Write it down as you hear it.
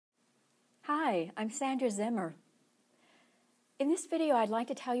Hi, I'm Sandra Zimmer. In this video, I'd like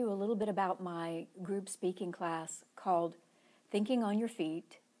to tell you a little bit about my group speaking class called Thinking on Your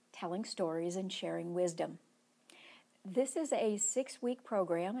Feet, Telling Stories and Sharing Wisdom. This is a 6-week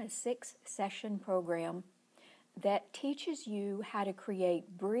program, a 6-session program that teaches you how to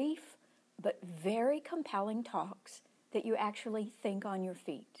create brief but very compelling talks that you actually think on your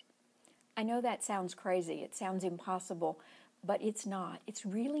feet. I know that sounds crazy, it sounds impossible, but it's not. It's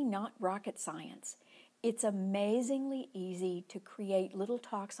really not rocket science. It's amazingly easy to create little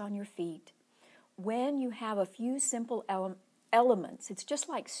talks on your feet when you have a few simple elements. It's just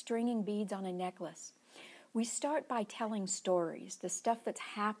like stringing beads on a necklace. We start by telling stories, the stuff that's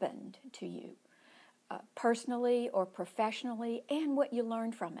happened to you, personally or professionally, and what you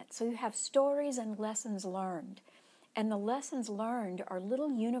learned from it. So you have stories and lessons learned. And the lessons learned are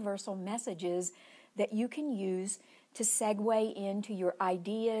little universal messages that you can use to segue into your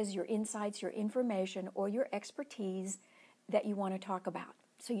ideas, your insights, your information, or your expertise that you want to talk about.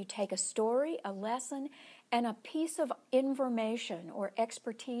 So you take a story, a lesson, and a piece of information or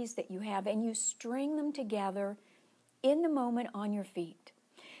expertise that you have, and you string them together in the moment on your feet.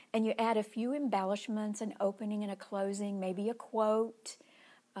 And you add a few embellishments, an opening and a closing, maybe a quote,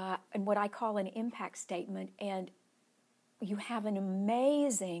 and what I call an impact statement, and you have an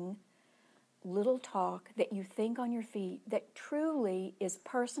amazing little talk that you think on your feet that truly is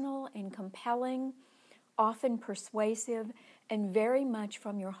personal and compelling, often persuasive, and very much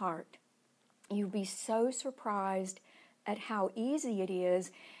from your heart. You'll be so surprised at how easy it is,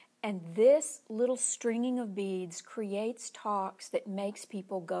 and this little stringing of beads creates talks that makes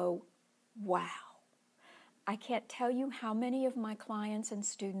people go, wow. I can't tell you how many of my clients and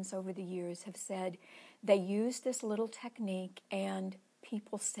students over the years have said they used this little technique and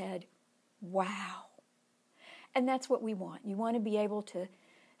people said, wow. And that's what we want. You want to be able to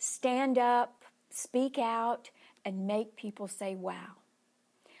stand up, speak out, and make people say, wow.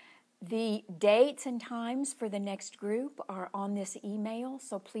 The dates and times for the next group are on this email,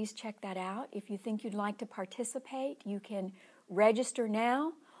 so please check that out. If you think you'd like to participate, you can register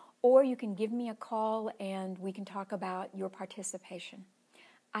now, or you can give me a call and we can talk about your participation.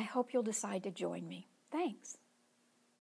 I hope you'll decide to join me. Thanks.